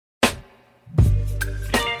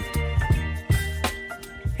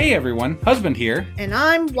Hey everyone, husband here. And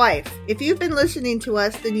I'm wife. If you've been listening to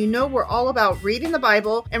us, then you know we're all about reading the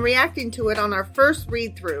Bible and reacting to it on our first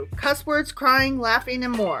read-through. Cuss words, crying, laughing,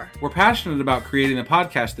 and more. We're passionate about creating a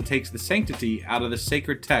podcast that takes the sanctity out of the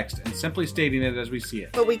sacred text and simply stating it as we see it.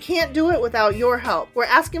 But we can't do it without your help. We're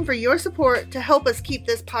asking for your support to help us keep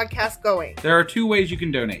this podcast going. There are two ways you can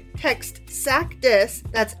donate. Text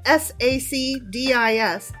SACDIS, that's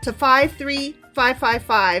SACDIS, to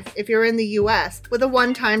 53555 if you're in the U.S. with a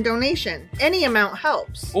one-time donation. Any amount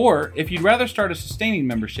helps. Or, if you'd rather start a sustaining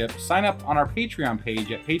membership, sign up on our Patreon page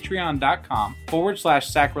at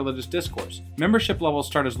patreon.com/sacrilegious discourse. Membership levels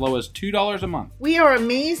start as low as $2 a month. We are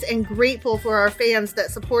amazed and grateful for our fans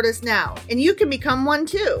that support us now, and you can become one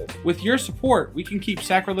too. With your support, we can keep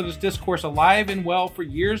Sacrilegious Discourse alive and well for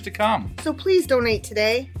years to come. So please donate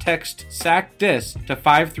today. Text SACDIS to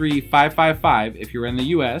 53555 if you're in the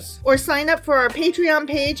U.S. Or sign up for our Patreon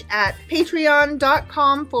page at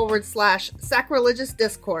patreon.com/sacrilegious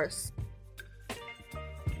discourse.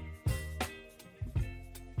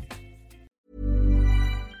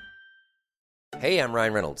 Hey, I'm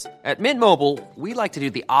Ryan Reynolds. At Mint Mobile, we like to do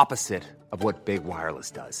the opposite of what Big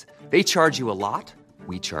Wireless does. They charge you a lot,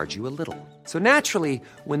 we charge you a little. So naturally,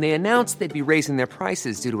 when they announced they'd be raising their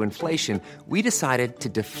prices due to inflation, we decided to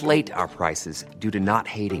deflate our prices due to not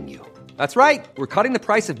hating you. That's right. We're cutting the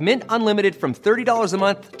price of Mint Unlimited from $30 a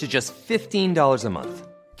month to just $15 a month.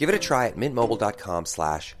 Give it a try at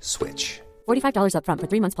mintmobile.com/switch. $45 up front for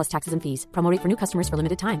 3 months plus taxes and fees. Promo rate for new customers for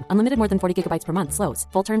limited time. Unlimited more than 40 gigabytes per month. Slows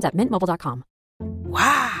full terms at mintmobile.com.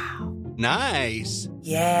 Wow. Nice.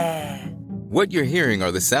 Yeah. What you're hearing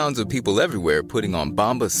are the sounds of people everywhere putting on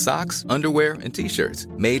Bombas socks, underwear, and T-shirts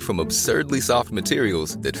made from absurdly soft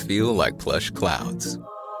materials that feel like plush clouds.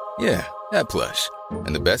 Yeah, that plush.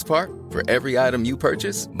 And the best part? For every item you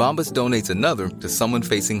purchase, Bombas donates another to someone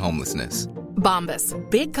facing homelessness. Bombas.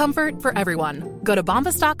 Big comfort for everyone. Go to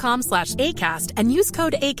bombas.com/ACAST and use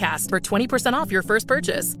code ACAST for 20% off your first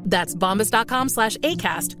purchase. That's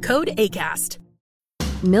bombas.com/ACAST. Code ACAST.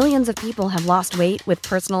 Millions of people have lost weight with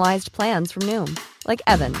personalized plans from Noom. Like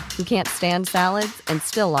Evan, who can't stand salads and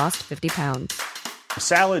still lost 50 pounds.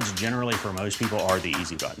 Salads generally for most people are the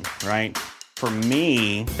easy button, right? For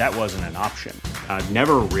me, that wasn't an option. I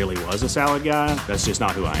never really was a salad guy. That's just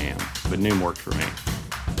not who I am. But Noom worked for me.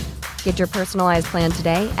 Get your personalized plan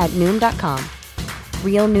today at Noom.com.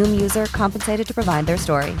 Real Noom user compensated to provide their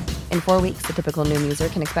story. In 4 weeks, the typical Noom user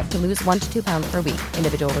can expect to lose 1 to 2 pounds per week.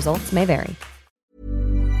 Individual results may vary.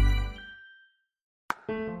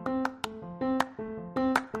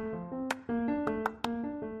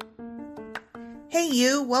 Hey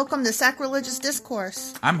you, welcome to Sacrilegious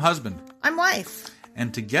Discourse. I'm husband. I'm wife.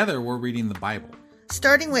 And together we're reading the Bible.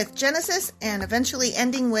 Starting with Genesis and eventually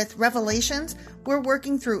ending with Revelations, we're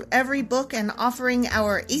working through every book and offering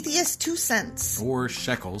our atheist 2 cents. Or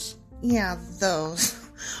shekels. Yeah, those.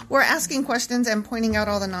 We're asking questions and pointing out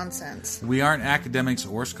all the nonsense. We aren't academics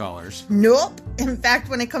or scholars. Nope. In fact,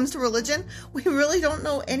 when it comes to religion, we really don't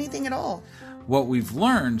know anything at all. What we've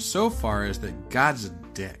learned so far is that God's a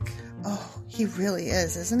dick. Oh, he really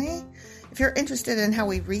is, isn't he? If you're interested in how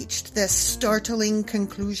we reached this startling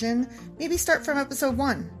conclusion, maybe start from episode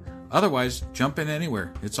 1. Otherwise, jump in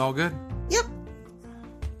anywhere. It's all good. Yep.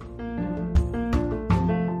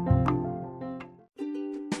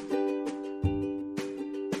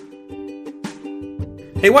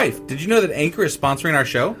 Hey wife, did you know that Anchor is sponsoring our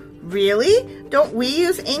show? Really? Don't we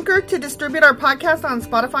use Anchor to distribute our podcast on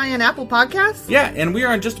Spotify and Apple Podcasts? Yeah, and we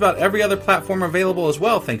are on just about every other platform available as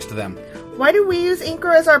well, thanks to them. Why do we use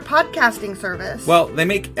Anchor as our podcasting service? Well, they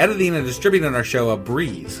make editing and distributing our show a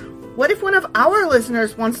breeze. What if one of our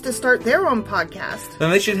listeners wants to start their own podcast? Then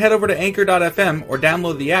they should head over to anchor.fm or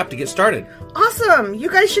download the app to get started. Awesome! You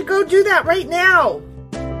guys should go do that right now!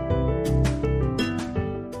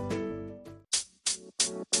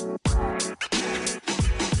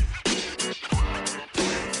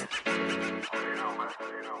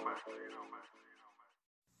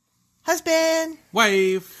 Husband!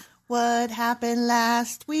 Wife! What happened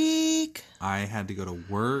last week? I had to go to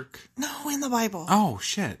work. No, in the Bible. Oh,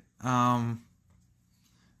 shit.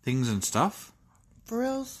 Things and stuff? For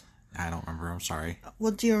reals? I don't remember. I'm sorry.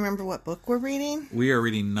 Well, do you remember what book we're reading? We are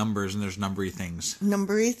reading Numbers, and there's numbery things.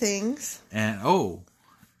 Numbery things. And,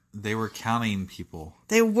 they were counting people.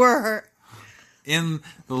 They were. In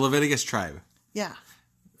the Leviticus tribe. Yeah.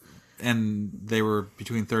 And they were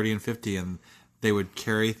between 30 and 50, and they would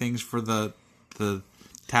carry things for the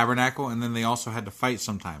tabernacle, and then they also had to fight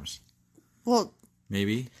sometimes. Well,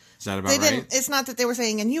 maybe. Is that about they right? didn't. It's not that they were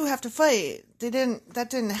saying, and you have to fight. They didn't. That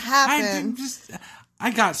didn't happen.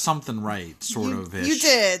 I got something right, sort of. You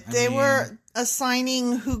did. They were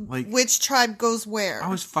assigning which tribe goes where. I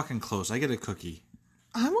was fucking close. I get a cookie.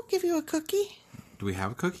 I will give you a cookie. Do we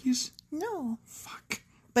have cookies? No. Fuck.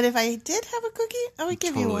 But if I did have a cookie, I would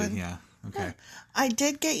give you one. Yeah. Okay. Yeah. I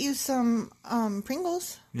did get you some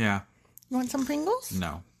Pringles. Yeah. You want some Pringles?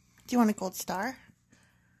 No. Do you want a gold star?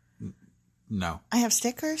 No. I have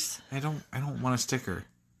stickers. I don't want a sticker.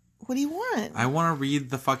 What do you want? I want to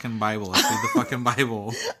read the fucking Bible. Let's read the fucking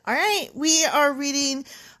Bible. All right. We are reading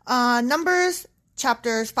Numbers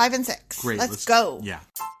chapters 5 and 6. Great. Let's go. Yeah.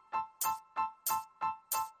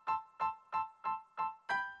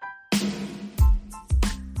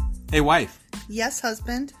 Hey, wife. Yes,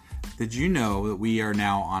 husband. Did you know that we are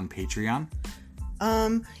now on Patreon?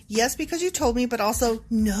 Yes, because you told me, but also,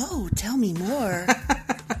 no, tell me more.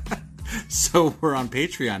 So we're on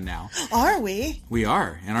Patreon now. Are we? We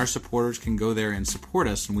are. And our supporters can go there and support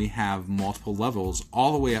us, and we have multiple levels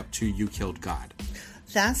all the way up to You Killed God.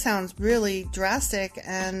 That sounds really drastic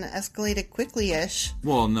and escalated quickly-ish.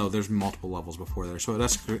 Well, no, there's multiple levels before there. So it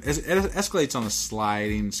escalates on a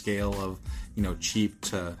sliding scale of, cheap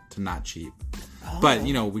to not cheap. Oh. But,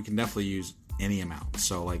 we can definitely use any amount.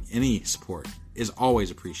 So, any support is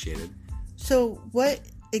always appreciated. So what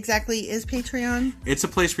exactly is Patreon? It's a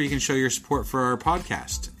place where you can show your support for our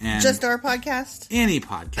podcast. And just our podcast? Any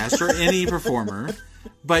podcast or any performer.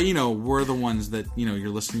 But, we're the ones that, you're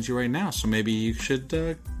listening to right now. So maybe you should,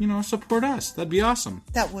 support us. That'd be awesome.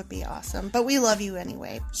 That would be awesome. But we love you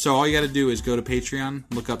anyway. So all you got to do is go to Patreon,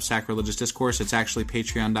 look up Sacrilegious Discourse. It's actually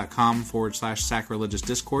patreon.com/sacrilegious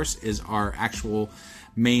discourse is our actual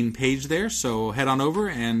main page there. So head on over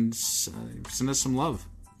and send us some love.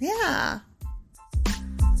 Yeah.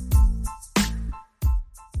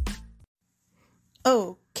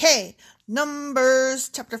 Okay. Numbers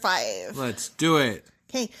chapter 5. Let's do it.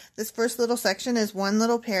 Okay, this first little section is one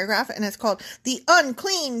little paragraph, and it's called The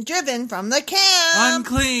Unclean Driven from the Camp.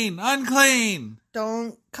 Unclean.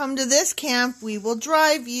 Don't come to this camp. We will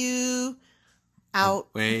drive you out.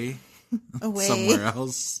 Away. Somewhere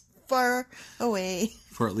else. Far away.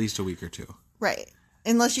 For at least a week or two. Right.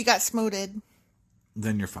 Unless you got smoted.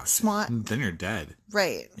 Then you're fucked. Smot. Then you're dead.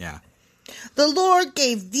 Right. Yeah. The Lord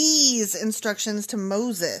gave these instructions to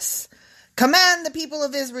Moses. Command the people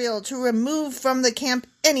of Israel to remove from the camp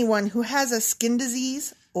anyone who has a skin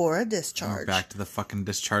disease or a discharge. Back to the fucking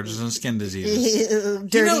discharges and skin diseases. Ew,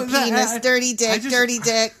 dirty penis, dirty dick, dirty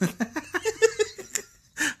dick.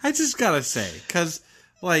 I just gotta say, because,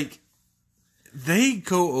 they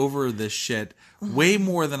go over this shit way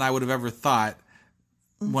more than I would have ever thought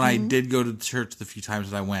when I did go to church the few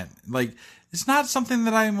times that I went. It's not something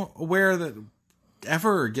that I'm aware that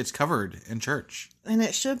ever gets covered in church. And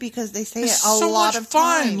it should, because they say it's it a so lot much of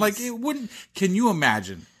fun. times. It wouldn't. Can you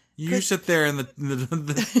imagine? You sit there in the Could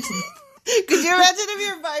you imagine if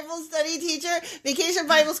your Bible study teacher, Vacation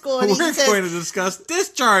Bible School, and we're going to discuss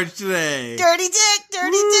discharge today. Dirty dick,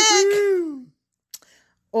 dirty dick.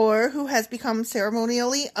 Or who has become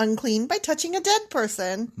ceremonially unclean by touching a dead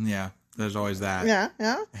person. Yeah, there's always that. Yeah.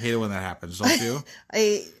 I hate it when that happens, don't you?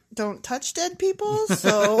 I don't touch dead people,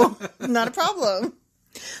 so not a problem.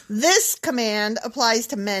 This command applies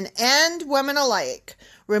to men and women alike.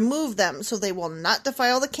 Remove them so they will not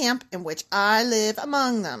defile the camp in which I live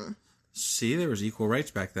among them. See, there was equal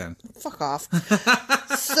rights back then. Fuck off.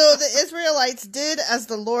 So the Israelites did as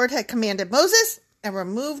the Lord had commanded Moses and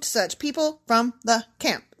removed such people from the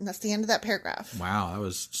camp. And that's the end of that paragraph. Wow, that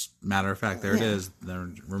was just matter of fact. There it is.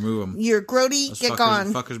 Then remove them. You're grody, those get fuckers,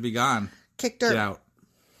 gone. Fuckers be gone. Kick dirt. Get out.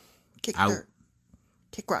 Kick out. dirt.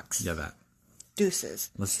 Kick rocks. Yeah, that. Deuces.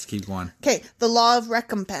 Let's just keep going. Okay, the law of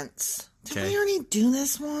recompense. Did we already do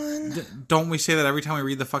this one? Don't we say that every time we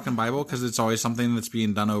read the fucking Bible? Because it's always something that's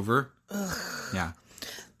being done over. Ugh. Yeah.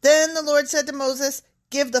 Then the Lord said to Moses,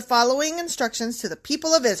 give the following instructions to the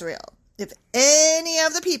people of Israel. If any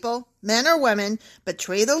of the people, men or women,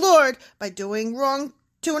 betray the Lord by doing wrong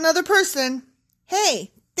to another person,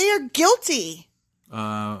 hey, they are guilty.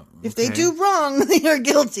 Okay. If they do wrong, they are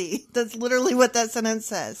guilty. That's literally what that sentence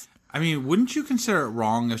says. I mean, wouldn't you consider it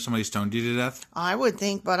wrong if somebody stoned you to death? I would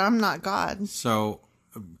think, but I'm not God. So,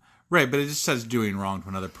 right, but it just says doing wrong to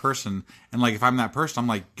another person. And, if I'm that person, I'm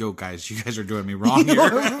like, yo, guys, you guys are doing me wrong here.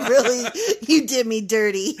 Really, you did me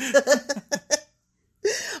dirty.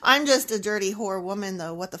 I'm just a dirty whore woman,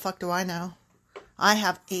 though. What the fuck do I know? I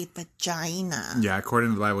have a vagina. Yeah,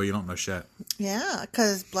 according to the Bible, you don't know shit. Yeah,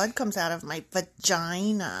 because blood comes out of my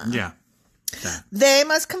vagina. Yeah. They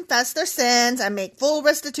must confess their sins and make full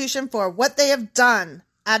restitution for what they have done,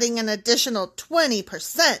 adding an additional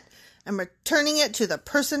 20% and returning it to the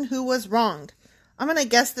person who was wronged. I'm going to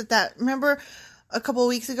guess that remember, a couple of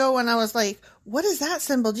weeks ago when I was like, what is that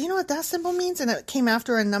symbol? Do you know what that symbol means? And it came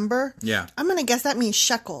after a number. Yeah. I'm going to guess that means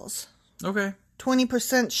shekels. Okay.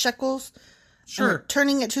 20% shekels. Sure.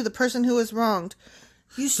 Turning it to the person who was wronged.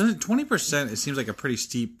 20%, it seems like a pretty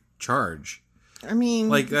steep charge. I mean,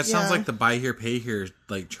 like that sounds like the buy here, pay here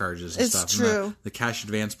like charges and stuff. It's true. And the cash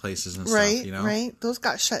advance places and right, stuff, you know? Right. Those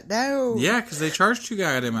got shut down. Yeah, because they charged too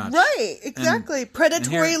goddamn much. Right, exactly.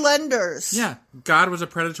 Predatory lenders. Yeah, God was a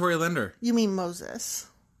predatory lender. You mean Moses?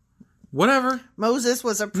 Whatever. Moses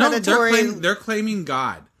was a predatory. No, they're claiming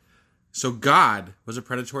God. So God was a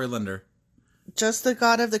predatory lender. Just the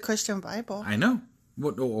God of the Christian Bible. I know.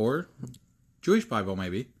 Or Jewish Bible,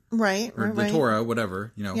 maybe. Right. Or the Torah,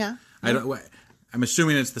 whatever. You know. Yeah. I'm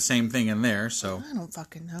assuming it's the same thing in there, so. I don't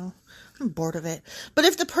fucking know. I'm bored of it. But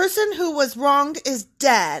if the person who was wronged is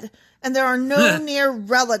dead, and there are no near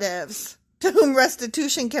relatives to whom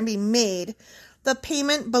restitution can be made, the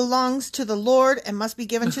payment belongs to the Lord and must be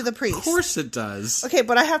given to the priest. Of course it does. Okay,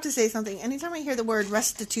 but I have to say something. Anytime I hear the word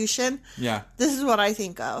restitution, this is what I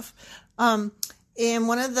think of. In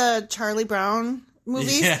one of the Charlie Brown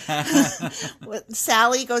movies,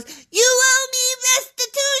 Sally goes, "You owe me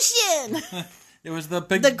restitution." It was the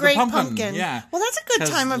Great Pumpkin. Yeah. Well, that's a good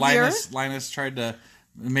time of year. Linus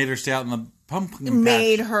made her stay out in the pumpkin patch.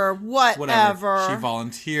 Made her whatever. She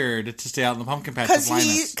volunteered to stay out in the pumpkin patch with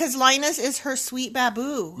Linus. Because Linus is her sweet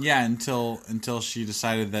baboo. Yeah, until she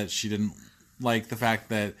decided that she didn't like the fact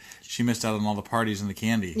that she missed out on all the parties and the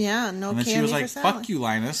candy. Yeah, no candy. And then she was like, "Fuck you,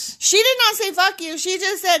 Linus." She did not say "fuck you." She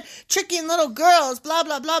just said, "Tricking little girls, blah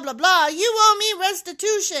blah blah blah blah. You owe me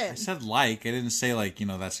restitution." I said like. I didn't say like.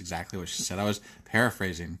 That's exactly what she said. I was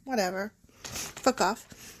paraphrasing. Whatever. Fuck off.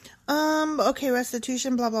 Okay,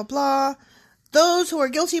 restitution, blah blah blah. Those who are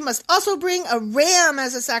guilty must also bring a ram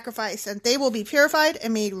as a sacrifice, and they will be purified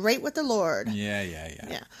and made right with the Lord.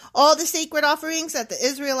 Yeah. All the sacred offerings that the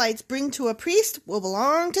Israelites bring to a priest will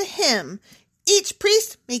belong to him. Each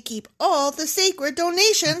priest may keep all the sacred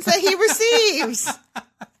donations that he receives.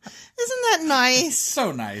 Isn't that nice?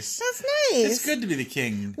 So nice. That's nice. It's good to be the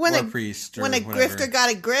king or a priest or when a whatever. grifter got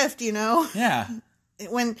a grift, you know? Yeah.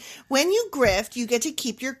 When you grift, you get to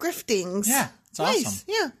keep your griftings. Yeah, it's nice. awesome.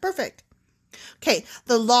 Yeah, perfect. Okay,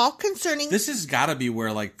 the law concerning... This has got to be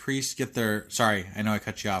where, like, priests get their... Sorry, I know I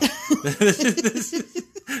cut you off.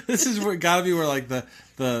 This is where got to be where, like, the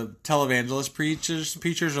televangelist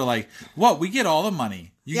preachers are like, what? We get all the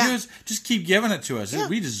money. You guys just keep giving it to us. Yeah.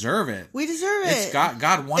 We deserve it. We deserve it. It's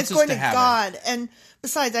God wants us to have it. It's going to God. And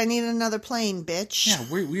besides, I need another plane, bitch. Yeah,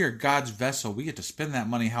 we are God's vessel. We get to spend that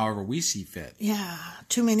money however we see fit. Yeah.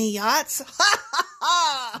 Too many yachts?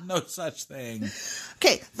 No such thing.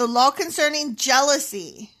 Okay, the law concerning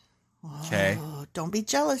jealousy. Okay. Oh, don't be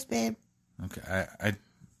jealous, babe. Okay, I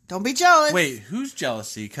don't be jealous. Wait, who's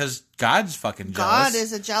jealousy? Because God's fucking jealous. God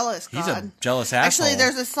is a jealous God. He's a jealous asshole. Actually,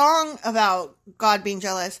 there's a song about God being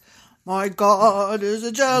jealous. My God is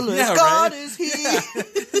a jealous God, is he?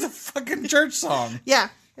 It's a fucking church song. Yeah.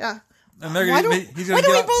 And why do we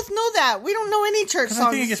both know that? We don't know any church songs.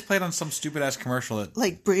 I think it gets played on some stupid ass commercial.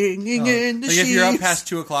 Like bringing in the sheaves. If you're up past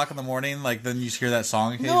 2:00 in the morning, like then you hear that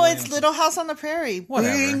song. No, it's Little House on the Prairie.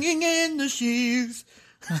 Whatever. Bringing in the sheaves.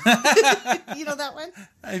 You know that one?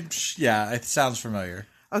 Yeah, it sounds familiar.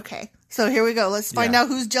 Okay, so here we go. Let's find out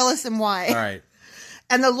who's jealous and why. All right.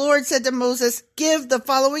 And the Lord said to Moses, "Give the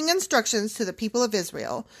following instructions to the people of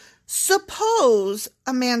Israel. Suppose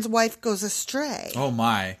a man's wife goes astray. Oh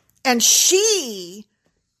my. And she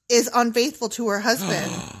is unfaithful to her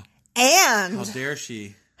husband. And how dare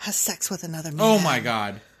she? Has sex with another man. Oh my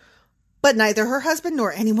God. But neither her husband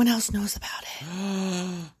nor anyone else knows about it.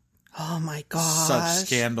 Oh my God. Such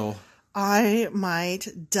scandal. I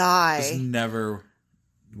might die. It's never...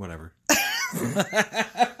 Whatever.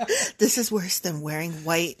 This is worse than wearing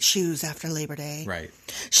white shoes after Labor Day. Right.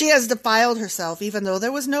 She has defiled herself even though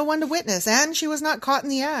there was no one to witness, and she was not caught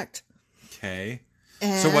in the act. Okay.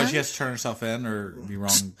 And so what, she has to turn herself in or be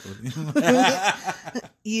wrong?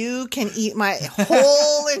 You can eat my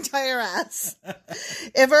whole entire ass.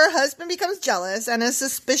 If her husband becomes jealous and is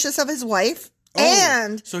suspicious of his wife,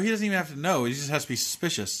 so he doesn't even have to know. He just has to be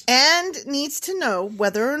suspicious. And needs to know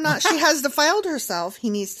whether or not she has defiled herself. He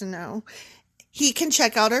needs to know. He can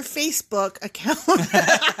check out her Facebook account.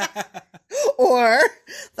 Or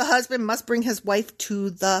the husband must bring his wife to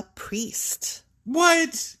the priest.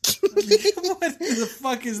 What? What the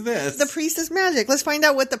fuck is this? The priest is magic. Let's find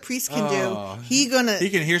out what the priest can do. He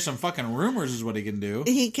can hear some fucking rumors is what he can do.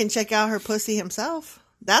 He can check out her pussy himself.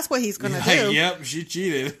 That's what he's going to do. Yep, she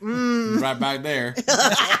cheated. Right back there.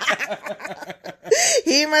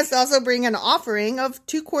 He must also bring an offering of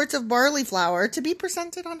 2 quarts of barley flour to be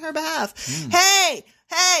presented on her behalf. Hey,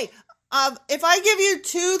 if I give you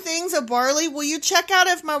 2 things of barley, will you check out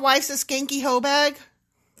if my wife's a skanky hoe bag?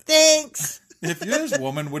 Thanks. If you're this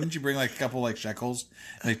woman, wouldn't you bring like a couple like shekels?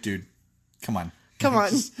 Like, dude, come on.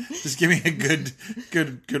 Just give me a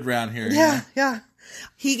good round here. Yeah.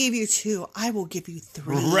 He gave you 2. I will give you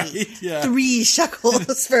 3. Right, yeah. 3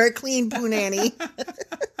 shekels for a clean punani.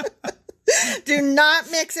 Do not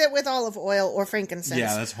mix it with olive oil or frankincense.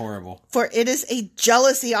 Yeah, that's horrible. For it is a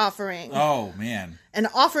jealousy offering. Oh, man. An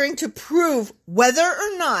offering to prove whether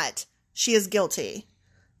or not she is guilty.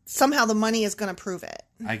 Somehow the money is going to prove it.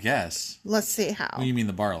 I guess. Let's see how. What do you mean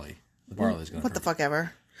the barley? The barley is going to What the fuck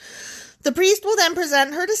ever. The priest will then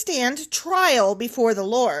present her to stand trial before the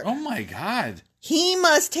Lord. Oh, my God. He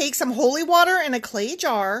must take some holy water in a clay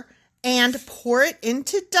jar and pour it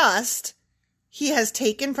into dust he has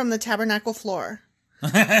taken from the tabernacle floor.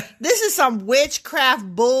 This is some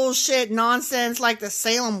witchcraft bullshit nonsense like the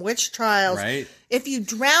Salem witch trials. Right. If you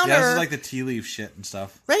drown Yeah, her... this is like the tea leaf shit and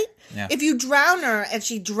stuff. Right? Yeah. If you drown her and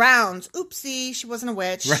she drowns, oopsie, she wasn't a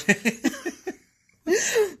witch. Right.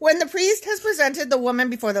 When the priest has presented the woman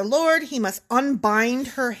before the Lord, he must unbind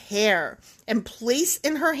her hair and place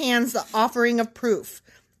in her hands the offering of proof,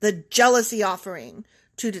 the jealousy offering,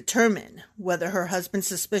 to determine whether her husband's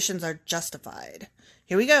suspicions are justified.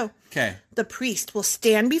 Here we go. Okay. The priest will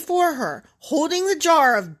stand before her, holding the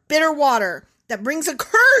jar of bitter water that brings a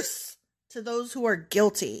curse to those who are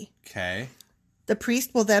guilty. Okay. The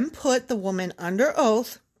priest will then put the woman under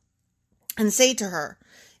oath and say to her,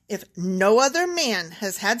 if no other man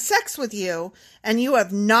has had sex with you, and you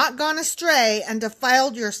have not gone astray and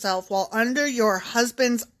defiled yourself while under your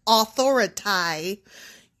husband's authority,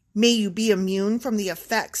 may you be immune from the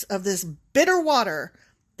effects of this bitter water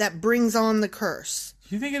that brings on the curse.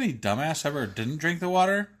 Do you think any dumbass ever didn't drink the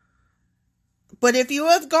water? But if you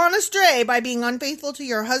have gone astray by being unfaithful to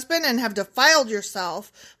your husband and have defiled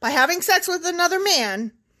yourself by having sex with another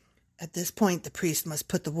man, at this point the priest must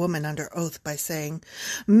put the woman under oath by saying,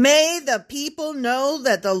 may the people know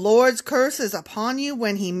that the Lord's curse is upon you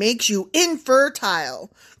when he makes you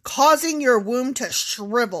infertile, causing your womb to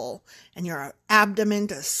shrivel and your abdomen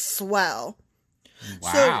to swell.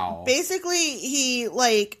 Wow. So basically he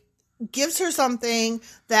gives her something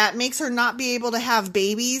that makes her not be able to have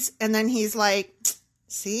babies, and then he's like,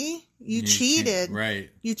 see, you cheated. Right.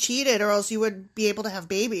 You cheated, or else you would be able to have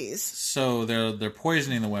babies. So they're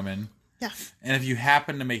poisoning the women. Yeah. And if you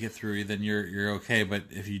happen to make it through, then you're okay. But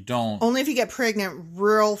if you don't, Only if you get pregnant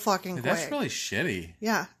real fucking quick. that's really shitty.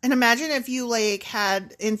 Yeah. And imagine if you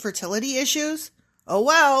had infertility issues. Oh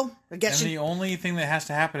well. I guess And the only thing that has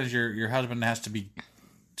to happen is your husband has to be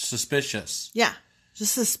suspicious. Yeah.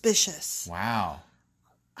 Just suspicious. Wow.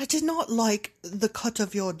 I did not like the cut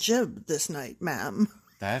of your jib this night, ma'am.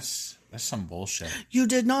 That's some bullshit. You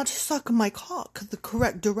did not suck my cock the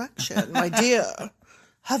correct direction, my dear.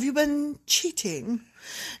 Have you been cheating?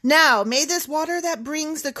 Now, may this water that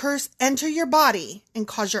brings the curse enter your body and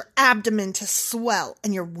cause your abdomen to swell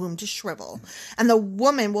and your womb to shrivel. And the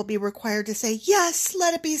woman will be required to say, yes,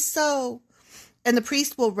 let it be so. And the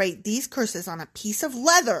priest will write these curses on a piece of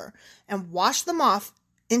leather and wash them off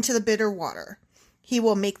into the bitter water. He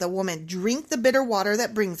will make the woman drink the bitter water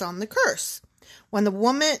that brings on the curse. When the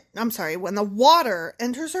water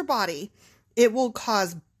enters her body, it will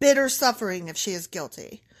cause bitter suffering if she is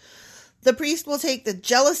guilty. The priest will take the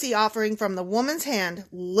jealousy offering from the woman's hand,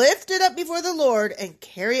 lift it up before the Lord, and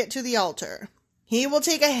carry it to the altar. He will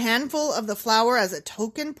take a handful of the flour as a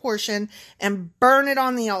token portion and burn it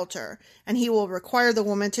on the altar, and he will require the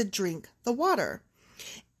woman to drink the water.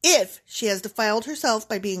 If she has defiled herself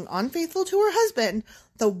by being unfaithful to her husband,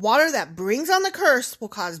 the water that brings on the curse will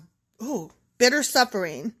cause bitter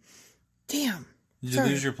suffering. Damn. Did you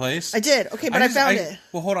lose your place? I did. Okay, but I found it.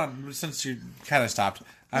 Well, hold on. Since you kind of stopped,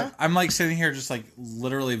 I'm sitting here just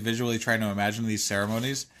literally visually trying to imagine these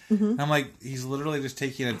ceremonies. Mm-hmm. I'm like, he's literally just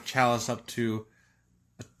taking a chalice up to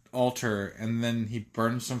an altar, and then he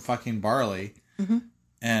burns some fucking barley,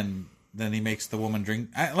 and then he makes the woman drink.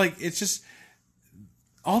 It's just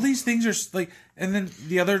all these things are and then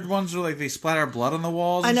the other ones are they splatter blood on the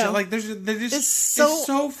walls. And I know. Shit. It's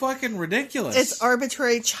so fucking ridiculous. It's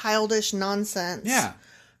arbitrary, childish nonsense. Yeah.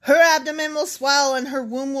 Her abdomen will swell and her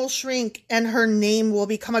womb will shrink and her name will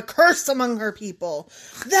become a curse among her people.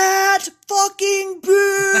 That fucking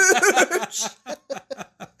bitch!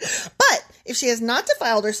 But if she has not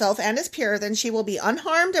defiled herself and is pure, then she will be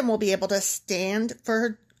unharmed and will be able to stand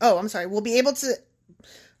for her... will be able to...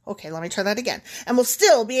 Okay, let me try that again. And will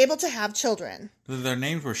still be able to have children. Their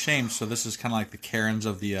names were changed, so this is kind of like the Karens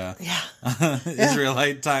of the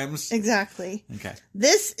Israelite times. Exactly. Okay.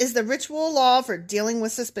 This is the ritual law for dealing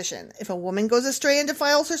with suspicion. If a woman goes astray and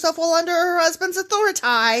defiles herself while under her husband's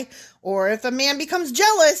authority, or if a man becomes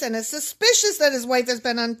jealous and is suspicious that his wife has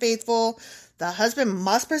been unfaithful, the husband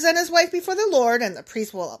must present his wife before the Lord, and the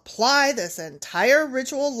priest will apply this entire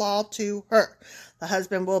ritual law to her. The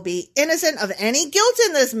husband will be innocent of any guilt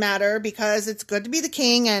in this matter because it's good to be the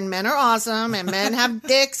king and men are awesome and men have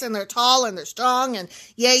dicks and they're tall and they're strong and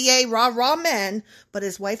yay, rah men. But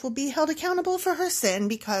his wife will be held accountable for her sin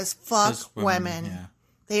because fuck women. Yeah.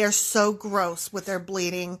 They are so gross with their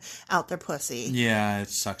bleeding out their pussy. Yeah, it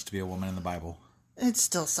sucks to be a woman in the Bible. It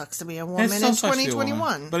still sucks to be a woman in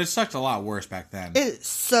 2021. But it sucked a lot worse back then. It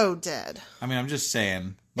so did. I mean, I'm just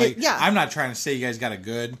saying. Like, I'm not trying to say you guys got it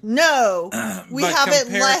good. No, we have it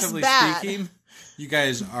less bad. Speaking, you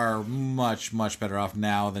guys are much, much better off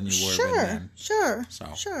now than you were back then. Sure,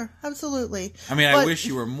 absolutely. I mean, I wish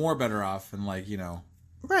you were more better off and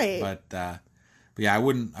right. But yeah, I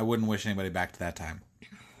wouldn't wish anybody back to that time,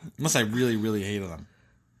 unless I really, really hated them.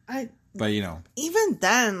 But even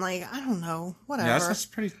then, I don't know, whatever. Yeah, that's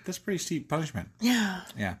pretty steep punishment. Yeah,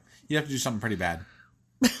 you have to do something pretty bad.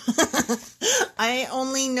 I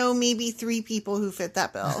only know maybe 3 people who fit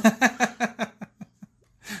that bill.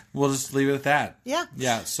 We'll just leave it at that. Yeah.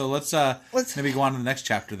 Yeah. So let's maybe go on to the next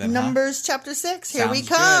chapter then. Numbers chapter 6. Here we Sounds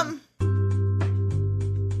come. Good.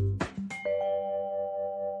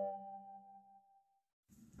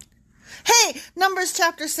 Hey, Numbers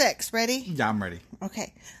chapter 6. Ready? Yeah, I'm ready.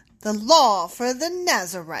 Okay. The law for the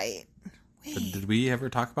Nazarite. Wait. Did we ever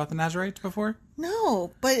talk about the Nazarites before?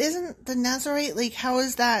 No, but isn't the Nazarite, how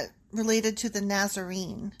is that related to the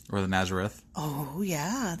Nazarene? Or the Nazareth? Oh,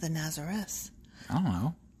 yeah, the Nazareth. I don't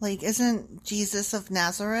know. Isn't Jesus of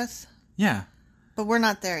Nazareth? Yeah. But we're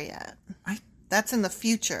not there yet. That's in the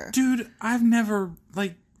future. Dude, I've never,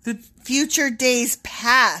 the future days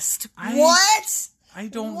past. What? I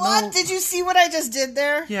don't know. What? Did you see what I just did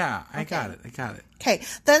there? Yeah, I got it. Okay.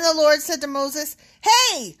 Then the Lord said to Moses,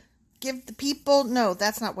 hey, give the people... No,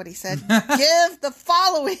 that's not what he said. Give the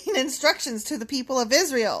following instructions to the people of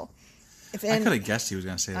Israel. I could have guessed he was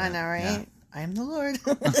going to say that. I know, right? Yeah. I am the Lord.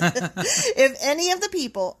 If any of the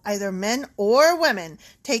people, either men or women,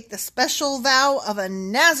 take the special vow of a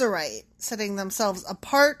Nazarite, setting themselves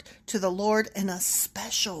apart to the Lord in a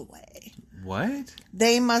special way. What?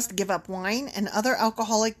 They must give up wine and other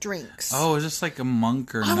alcoholic drinks. Oh, is this like a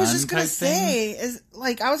monk or nun type thing? I was just going to say,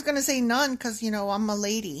 I was going to say nun because, I'm a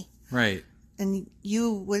lady. Right. And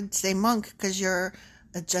you would say monk because you're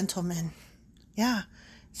a gentleman. Yeah.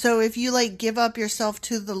 So if you give up yourself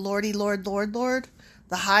to the Lordy Lord, the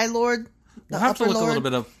High Lord, the we'll have to Upper look Lord. a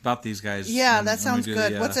little bit about these guys. Yeah, that sounds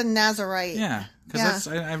good. What's a Nazarite? Yeah, because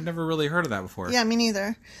I've never really heard of that before. Yeah, me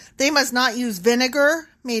neither. They must not use vinegar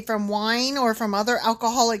made from wine or from other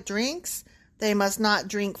alcoholic drinks. They must not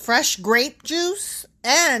drink fresh grape juice,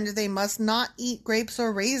 and they must not eat grapes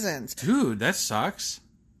or raisins. Dude, that sucks.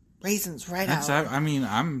 Raisins out. I mean,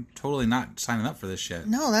 I'm totally not signing up for this shit.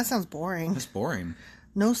 No, that sounds boring. That's boring.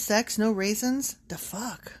 No sex, no raisins? The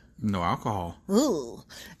fuck? No alcohol. Ooh.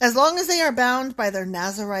 As long as they are bound by their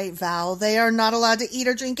Nazarite vow, they are not allowed to eat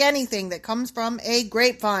or drink anything that comes from a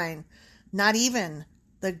grapevine. Not even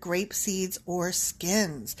the grape seeds or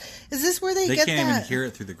skins. Is this where they get that? They can't even hear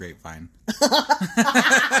it through the grapevine.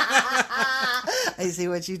 I see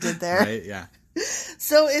what you did there. Right, yeah.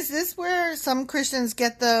 So is this where some Christians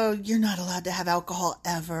get you're not allowed to have alcohol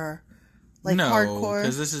ever? No, hardcore?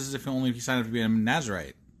 Because this is only if you sign up to be a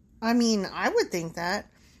Nazarite. I mean, I would think that.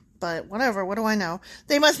 But whatever, what do I know?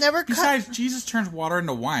 They must never Besides, Jesus turns water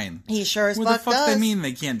into wine. He sure as fuck does. What the fuck they mean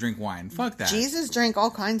they can't drink wine? Fuck that. Jesus drank all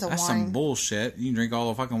kinds of That's wine. That's some bullshit. You can drink all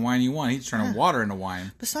the fucking wine you want. He's turning water into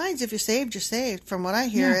wine. Besides, if you're saved, you're saved. From what I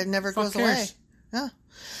hear, it never goes cares? away. Yeah.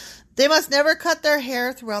 They must never cut their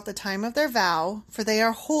hair throughout the time of their vow, for they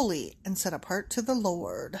are holy and set apart to the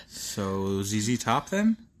Lord. So, ZZ Top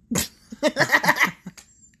then?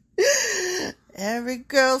 Every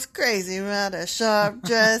girl's crazy about a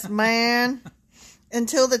sharp-dressed man.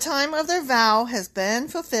 Until the time of their vow has been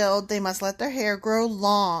fulfilled, they must let their hair grow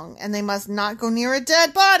long, and they must not go near a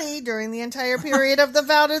dead body during the entire period of the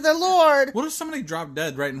vow to the Lord. What if somebody dropped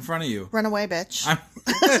dead right in front of you? Run away, bitch.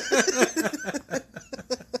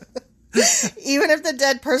 Even if the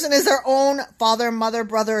dead person is their own father, mother,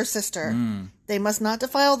 brother, or sister. They must not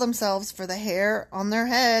defile themselves, for the hair on their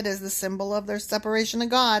head is the symbol of their separation to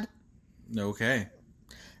God. Okay.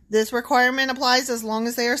 This requirement applies as long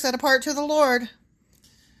as they are set apart to the Lord.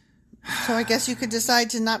 So I guess you could decide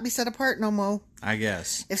to not be set apart no more. I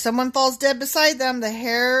guess. If someone falls dead beside them, the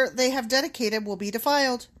hair they have dedicated will be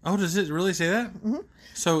defiled. Oh, does it really say that? Mm-hmm.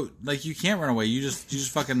 So, like, you can't run away. You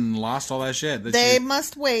just fucking lost all that shit. They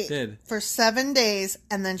must wait for 7 days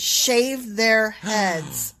and then shave their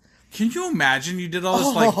heads. Can you imagine you did all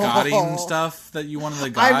this, like, godding stuff that you wanted to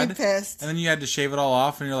god? I'd be pissed. And then you had to shave it all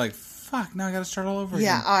off, and you're like, fuck, now I gotta start all over again.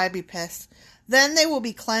 Yeah, I'd be pissed. Then they will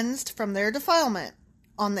be cleansed from their defilement.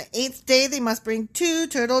 On the 8th day, they must bring 2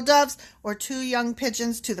 turtle doves or 2 young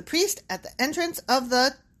pigeons to the priest at the entrance of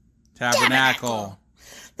the tabernacle.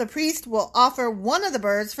 The priest will offer one of the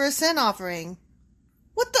birds for a sin offering.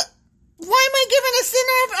 What the? Why am I giving a sin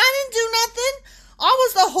offering? I didn't do nothing. I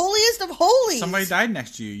was the holiest of holies. Somebody died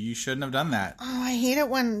next to you. You shouldn't have done that. Oh, I hate it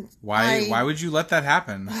when... Why would you let that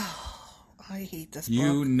happen? I hate this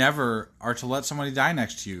You book. never are to let somebody die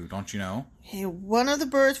next to you, don't you know? One of the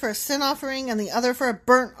birds for a sin offering and the other for a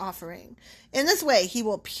burnt offering. In this way, he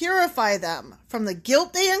will purify them from the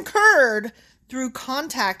guilt they incurred through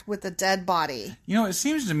contact with the dead body. You know, it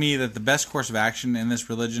seems to me that the best course of action in this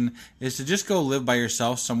religion is to just go live by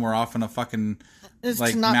yourself somewhere off in a fucking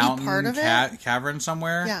like mountain cavern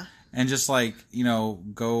somewhere. Yeah. And just like, you know,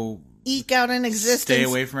 go eke out an existence. Stay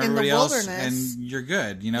away from everybody in the else, wilderness. and you're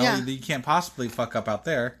good. You know, Yeah. you can't possibly fuck up out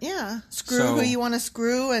there. Yeah, screw who you want to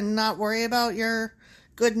screw, and not worry about your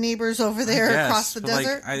good neighbors over there across the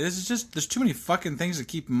desert. This is just there's too many fucking things to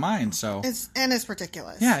keep in mind. So it's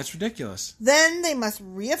ridiculous. Yeah, it's ridiculous. Then they must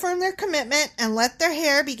reaffirm their commitment and let their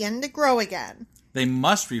hair begin to grow again. They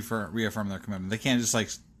must reaffirm their commitment. They can't just like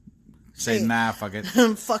say, nah, fuck it.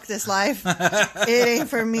 Fuck this life. It ain't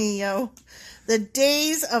for me, yo. The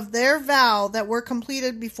days of their vow that were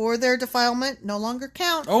completed before their defilement no longer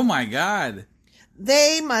count. Oh my God.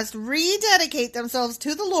 They must rededicate themselves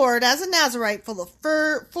to the Lord as a Nazirite for the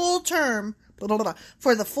full term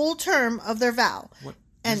of their vow. What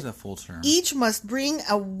is the full term? Each must bring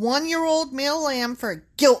a 1-year-old male lamb for a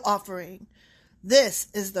guilt offering. This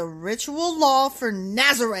is the ritual law for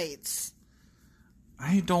Nazirites.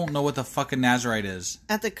 I don't know what the fucking Nazirite is.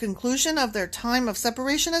 At the conclusion of their time of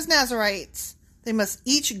separation as Nazirites, they must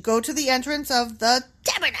each go to the entrance of the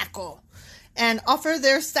tabernacle and offer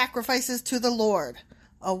their sacrifices to the Lord.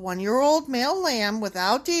 A 1-year-old male lamb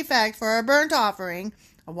without defect for a burnt offering,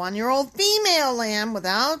 a 1-year-old female lamb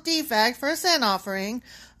without defect for a sin offering,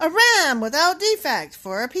 a ram without defect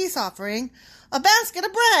for a peace offering, a basket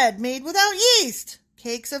of bread made without yeast,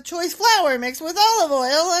 cakes of choice flour mixed with olive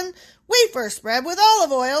oil, and wafer spread with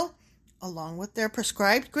olive oil, along with their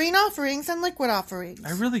prescribed green offerings and liquid offerings.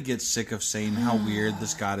 I really get sick of saying how weird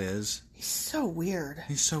this God is. He's so weird.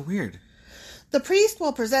 He's so weird. The priest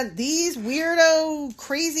will present these weirdo,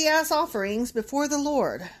 crazy-ass offerings before the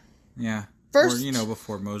Lord. Yeah. First, or,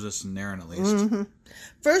 before Moses and Aaron, at least. Mm-hmm.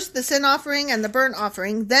 First, the sin offering and the burnt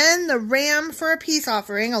offering. Then, the ram for a peace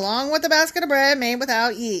offering, along with the basket of bread made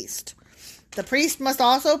without yeast. The priest must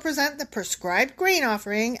also present the prescribed grain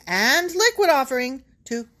offering and liquid offering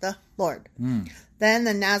to the Lord. Then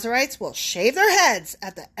the Nazirites will shave their heads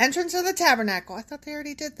at the entrance of the tabernacle. I thought they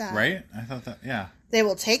already did that. Right? I thought that, yeah. They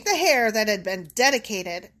will take the hair that had been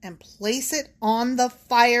dedicated and place it on the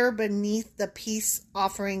fire beneath the peace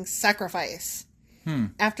offering sacrifice.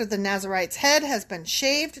 After the Nazirite's head has been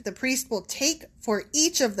shaved, the priest will take for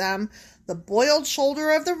each of them the boiled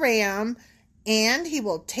shoulder of the ram, and he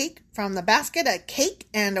will take from the basket a cake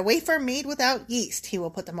and a wafer made without yeast. He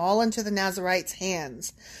will put them all into the Nazirite's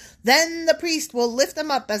hands. Then the priest will lift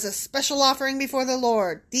them up as a special offering before the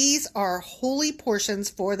Lord. These are holy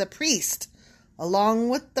portions for the priest, along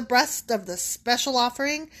with the breast of the special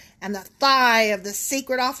offering and the thigh of the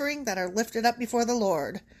sacred offering that are lifted up before the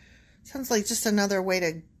Lord. Sounds like just another way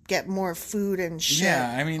to get more food and shit.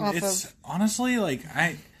 Yeah, I mean, it's honestly, like,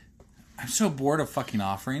 I'm so bored of fucking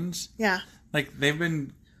offerings. Yeah. Like, they've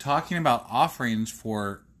been talking about offerings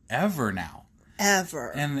forever now.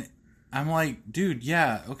 Ever. And I'm like, dude,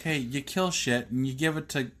 yeah, okay, you kill shit and you give it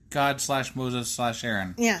to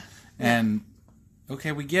God/Moses/Aaron. Yeah. And,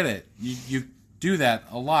 okay, we get it. You do that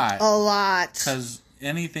a lot. A lot. Because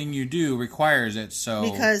anything you do requires it,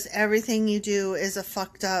 so... Because everything you do is a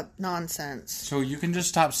fucked up nonsense. So you can just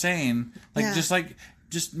stop saying,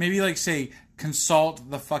 just maybe like say, consult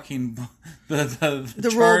the fucking, the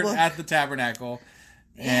chart at the tabernacle,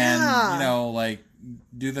 and, like,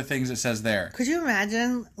 do the things it says there. Could you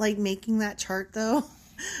imagine, like, making that chart, though?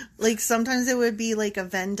 Like, sometimes it would be, like, a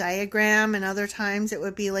Venn diagram, and other times it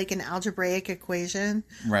would be, like, an algebraic equation.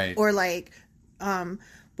 Right. Or, like,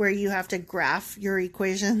 where you have to graph your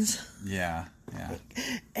equations. Yeah, yeah.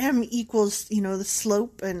 M equals, the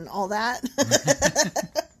slope and all that.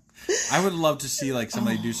 I would love to see like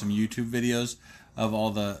somebody do some YouTube videos of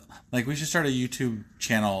all the like. We should start a YouTube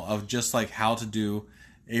channel of just like how to do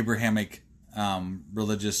Abrahamic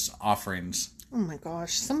religious offerings. Oh my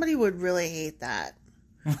gosh, somebody would really hate that.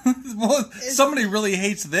 Well, somebody really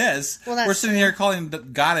hates this. Well, that's we're sitting true. here calling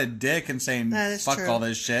God a dick and saying fuck true. all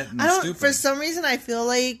this shit. And I don't. stupid. For some reason, I feel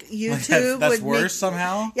like YouTube that's would worse make,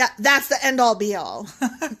 somehow. Yeah, that's the end all be all.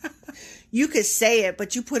 You could say it,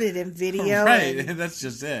 but you put it in video. Right, and that's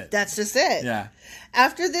just it. that's just it. Yeah.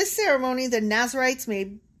 After this ceremony, the Nazarites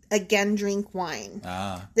may again drink wine.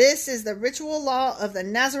 Ah. This is the ritual law of the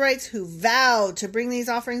Nazarites who vowed to bring these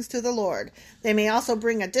offerings to the Lord. They may also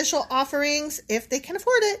bring additional offerings if they can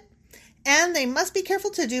afford it. And they must be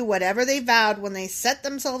careful to do whatever they vowed when they set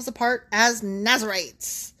themselves apart as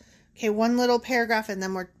Nazarites. Okay, one little paragraph and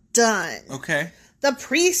then we're done. Okay. The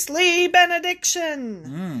priestly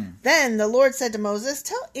benediction. Then the Lord said to Moses,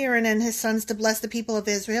 tell Aaron and his sons to bless the people of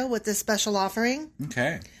Israel with this special offering.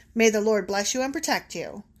 Okay. May the Lord bless you and protect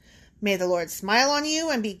you. May the Lord smile on you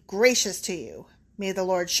and be gracious to you. May the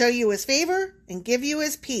Lord show you his favor and give you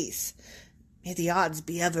his peace. May the odds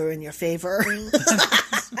be ever in your favor.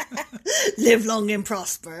 Live long and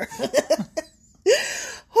prosper.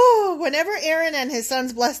 Whenever Aaron and his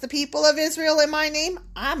sons bless the people of Israel in my name,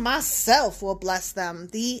 I myself will bless them.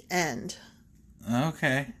 The end.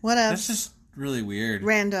 Okay. What else? That's just really weird.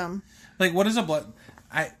 Random. Like, what is a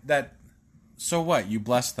so what? You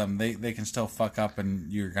bless them. They can still fuck up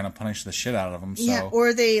and you're going to punish the shit out of them. So. Yeah,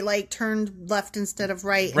 or they like turned left instead of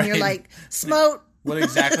right. Right. And you're like, smote. What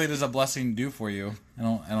exactly does a blessing do for you? I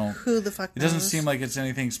don't. Who the fuck It doesn't knows? seem like it's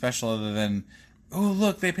anything special other than, oh,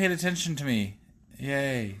 look, they paid attention to me.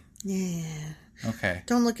 Yay. Yeah. Okay.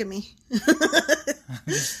 Don't look at me.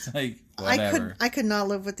 Just like, whatever. I could not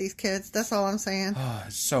live with these kids. That's all I'm saying. Oh,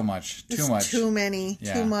 it's so much. Too It's much. Too many.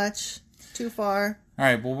 Yeah. Too much. Too far. All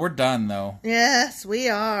right, well, we're done, though. Yes, we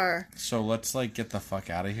are. So let's, like, get the fuck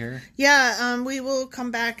out of here. Yeah, we will come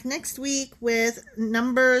back next week with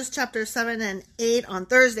Numbers chapter 7 and 8 on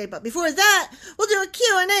Thursday. But before that, we'll do a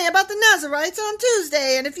Q&A about the Nazarites on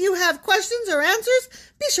Tuesday. And if you have questions or answers,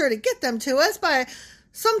 be sure to get them to us by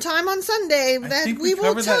sometime on Sunday. I That think we will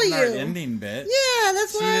covered tell that in our you. ending bit. Yeah,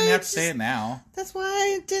 that's So why you didn't I have to say it now. That's why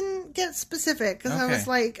I didn't get specific. Because I Okay. was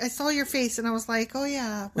like, I saw your face and I was like, oh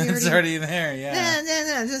yeah. We It's already there, yeah.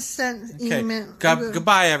 Yeah, just sent Okay. email.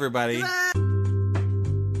 Goodbye, everybody.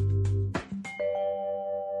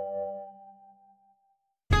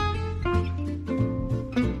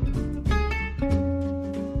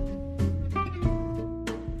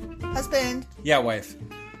 Husband, Yeah, wife.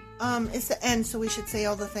 it's the end, so we should say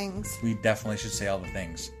all the things. We definitely should say all the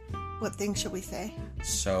things. What things should we say?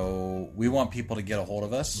 So we want people to get a hold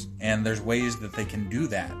of us, and there's ways that they can do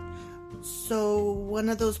that. So one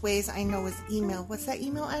of those ways I know is email. What's that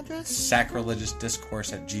email address?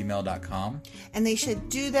 sacrilegiousdiscourse@gmail.com. And they should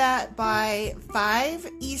do that by 5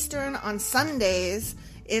 Eastern on Sundays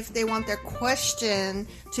if they want their question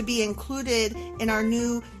to be included in our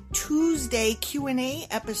new Tuesday Q&A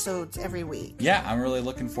episodes every week. Yeah, I'm really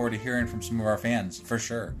looking forward to hearing from some of our fans, for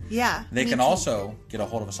sure. Yeah. They me can too. also get a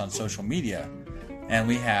hold of us on social media. And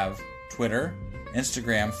we have Twitter,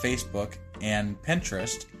 Instagram, Facebook, and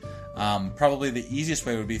Pinterest. Probably the easiest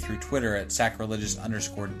way would be through Twitter at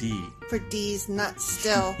sacrilegious_D. For D's nuts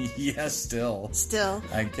still. Yes, still. Still.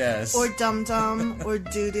 I guess. Or dum-dum or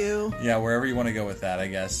doo-doo. Yeah, wherever you want to go with that, I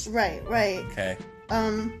guess. Right. Okay.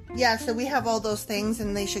 Yeah, so we have all those things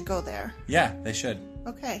and they should go there. Yeah, they should.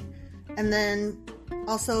 Okay. And then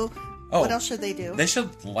also, Oh, what else should they do? They should,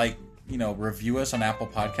 review us on Apple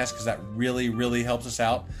Podcasts because that really, really helps us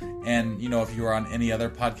out. And, if you are on any other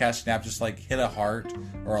podcasting app, just, hit a heart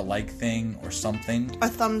or a like thing or something. A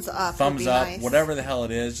thumbs up. Thumbs would be up, nice. whatever the hell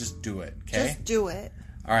it is, just do it, okay? Just do it.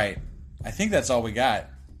 All right. I think that's all we got.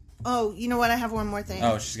 Oh, you know what? I have one more thing.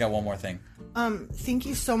 Oh, she's got one more thing. Thank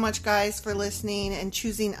you so much, guys, for listening and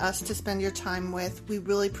choosing us to spend your time with. We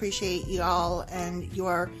really appreciate you all, and you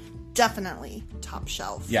are definitely top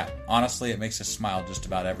shelf. Yeah, honestly, it makes us smile just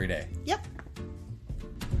about every day. Yep.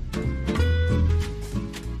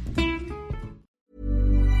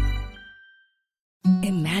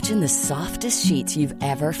 Imagine the softest sheets you've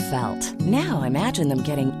ever felt. Now imagine them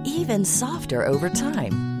getting even softer over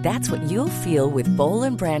time. That's what you'll feel with Boll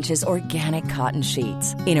 & Branch's organic cotton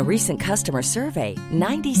sheets. In a recent customer survey,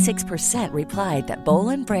 96% replied that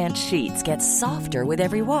Boll & Branch sheets get softer with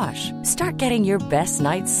every wash. Start getting your best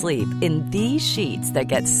night's sleep in these sheets that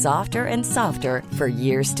get softer and softer for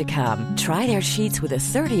years to come. Try their sheets with a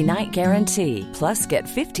 30-night guarantee. Plus, get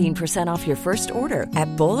 15% off your first order at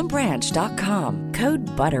bollandbranch.com. Code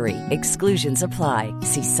BUTTERY. Exclusions apply.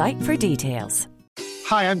 See site for details.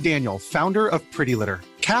 Hi, I'm Daniel, founder of Pretty Litter.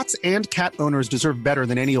 Cats and cat owners deserve better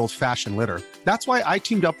than any old-fashioned litter. That's why I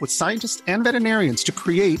teamed up with scientists and veterinarians to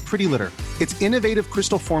create Pretty Litter. Its innovative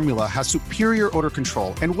crystal formula has superior odor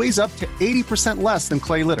control and weighs up to 80% less than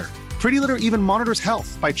clay litter. Pretty Litter even monitors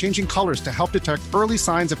health by changing colors to help detect early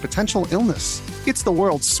signs of potential illness. It's the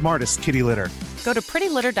world's smartest kitty litter. Go to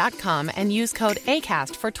prettylitter.com and use code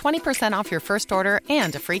ACAST for 20% off your first order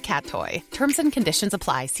and a free cat toy. Terms and conditions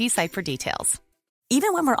apply. See site for details.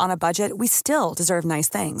 Even when we're on a budget, we still deserve nice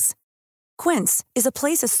things. Quince is a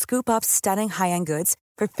place to scoop up stunning high-end goods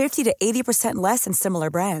for 50 to 80% less than similar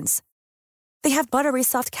brands. They have buttery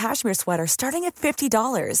soft cashmere sweaters starting at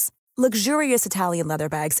 $50, luxurious Italian leather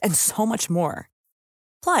bags, and so much more.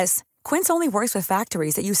 Plus, Quince only works with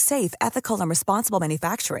factories that use safe, ethical, and responsible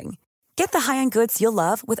manufacturing. Get the high-end goods you'll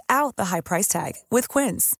love without the high price tag with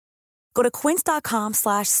Quince. Go to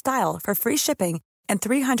quince.com/style for free shipping and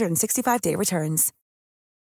 365-day returns.